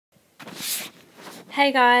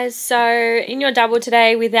Hey guys, so in your double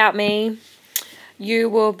today without me, you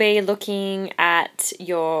will be looking at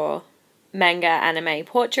your manga anime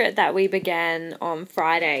portrait that we began on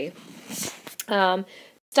Friday.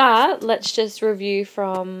 Let's just review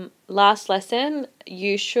from last lesson.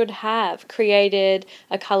 You should have created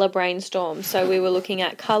a color brainstorm. So we were looking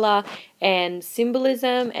at color and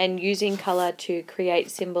symbolism and using color to create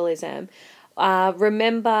symbolism.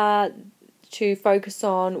 Remember to focus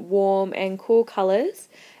on warm and cool colors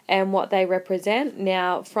and what they represent.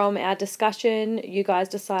 Now, from our discussion, you guys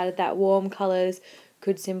decided that warm colors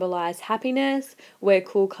could symbolize happiness, where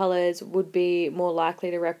cool colors would be more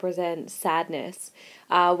likely to represent sadness.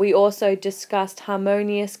 We also discussed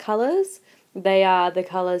harmonious colors. They are the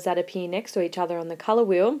colors that appear next to each other on the color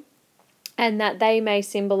wheel, and that they may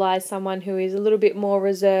symbolize someone who is a little bit more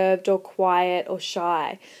reserved or quiet or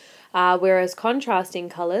shy. Whereas contrasting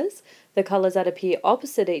colors, the colors that appear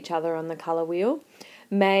opposite each other on the color wheel,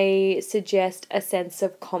 may suggest a sense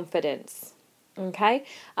of confidence. Okay,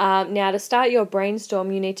 now to start your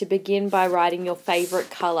brainstorm, you need to begin by writing your favorite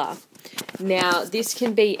color. Now, this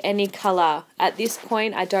can be any color. At this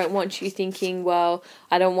point, I don't want you thinking, well,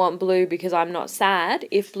 I don't want blue because I'm not sad.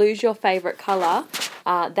 If blue's your favorite color,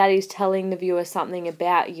 that is telling the viewer something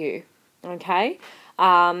about you. Okay.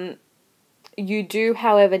 You do,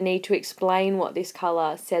 however, need to explain what this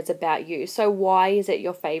color says about you. So why is it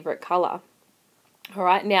your favorite color? All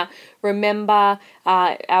right, now remember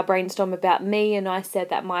our brainstorm about me, and I said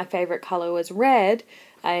that my favorite color was red,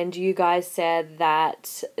 and you guys said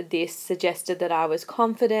that this suggested that I was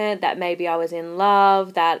confident, that maybe I was in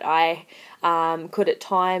love, that I could at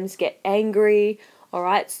times get angry. All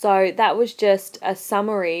right, so that was just a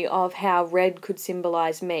summary of how red could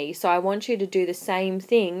symbolize me. So I want you to do the same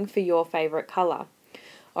thing for your favorite color.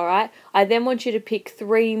 All right, I then want you to pick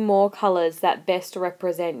 3 more colors that best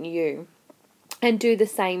represent you, and do the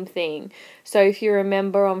same thing. So if you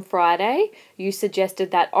remember on Friday, you suggested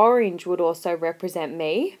that orange would also represent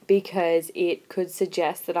me because it could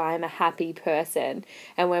suggest that I am a happy person.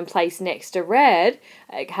 And when placed next to red,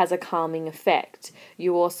 it has a calming effect.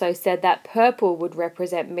 You also said that purple would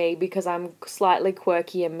represent me because I'm slightly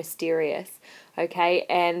quirky and mysterious. Okay,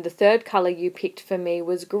 and the third color you picked for me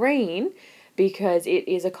was green because it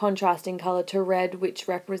is a contrasting color to red, which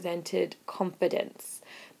represented confidence.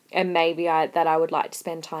 And maybe that I would like to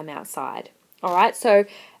spend time outside. All right, so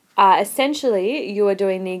essentially you are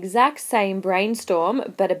doing the exact same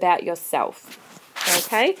brainstorm, but about yourself.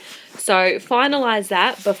 Okay, so finalize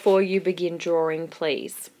that before you begin drawing,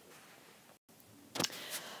 please.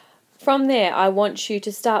 From there, I want you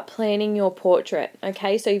to start planning your portrait.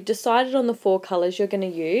 Okay, so you've decided on the 4 colors you're going to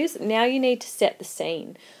use. Now you need to set the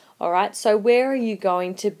scene. All right, so where are you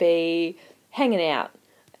going to be hanging out?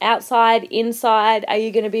 Outside, inside? Are you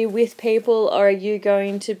going to be with people, or are you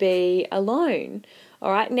going to be alone?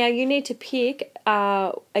 All right, now you need to pick,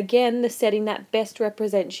 again, the setting that best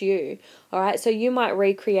represents you. All right, so you might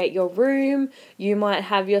recreate your room. You might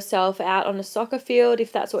have yourself out on a soccer field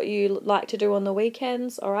if that's what you like to do on the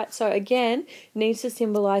weekends. All right, so again, needs to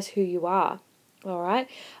symbolize who you are. All right.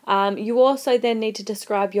 You also then need to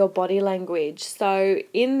describe your body language. So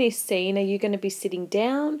in this scene, are you going to be sitting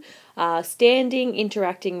down, standing,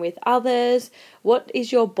 interacting with others? What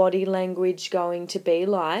is your body language going to be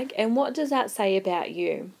like? And what does that say about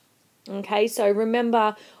you? Okay, so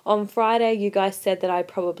remember on Friday you guys said that I'd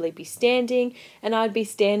probably be standing, and I'd be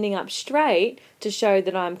standing up straight to show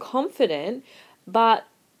that I'm confident, but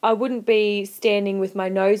I wouldn't be standing with my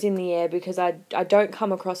nose in the air because I don't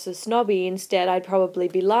come across as snobby. Instead, I'd probably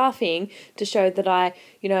be laughing to show that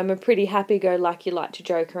I'm a pretty happy-go-lucky, like to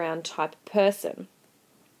joke around type of person.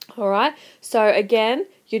 All right, so again,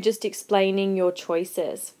 you're just explaining your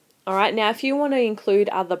choices. All right, now if you want to include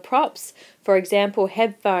other props, for example,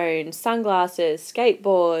 headphones, sunglasses,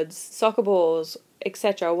 skateboards, soccer balls,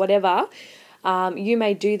 etc., whatever, you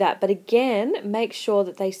may do that. But again, make sure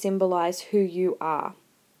that they symbolize who you are.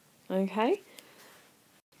 Okay.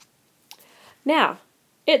 Now,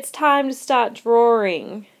 it's time to start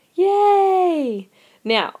drawing. Yay!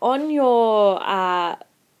 Now, on your art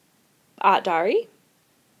diary,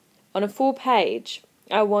 on a full page,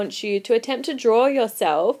 I want you to attempt to draw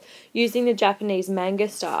yourself using the Japanese manga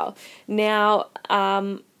style. Now,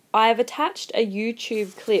 I have attached a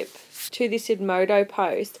YouTube clip to this Edmodo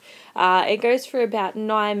post. It goes for about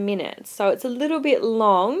 9 minutes, so it's a little bit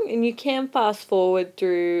long, and you can fast forward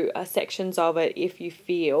through sections of it if you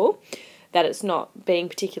feel that it's not being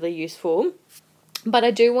particularly useful. But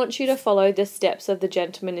I do want you to follow the steps of the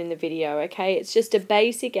gentleman in the video, okay? It's just a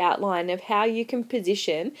basic outline of how you can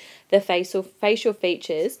position the facial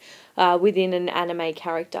features within an anime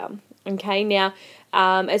character. Okay, now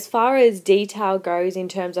as far as detail goes in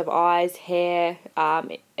terms of eyes, hair,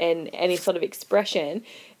 and any sort of expression,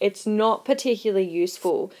 it's not particularly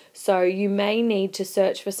useful. So you may need to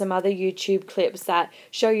search for some other YouTube clips that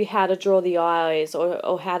show you how to draw the eyes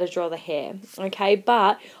or how to draw the hair. Okay,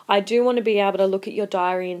 but I do want to be able to look at your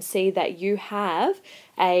diary and see that you have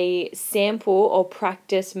a sample or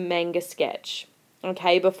practice manga sketch,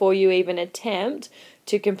 okay, before you even attempt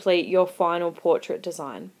to complete your final portrait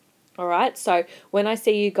design. Alright, so when I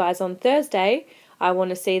see you guys on Thursday, I want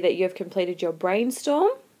to see that you have completed your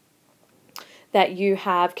brainstorm, that you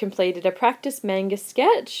have completed a practice manga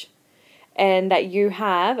sketch, and that you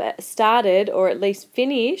have started or at least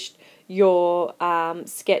finished your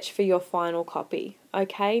sketch for your final copy.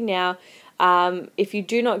 Okay, now if you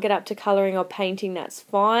do not get up to colouring or painting, that's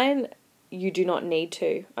fine. You do not need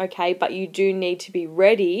to, okay, but you do need to be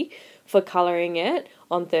ready for colouring it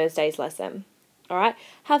on Thursday's lesson. Alright,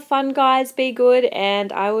 have fun guys, be good,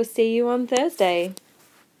 and I will see you on Thursday.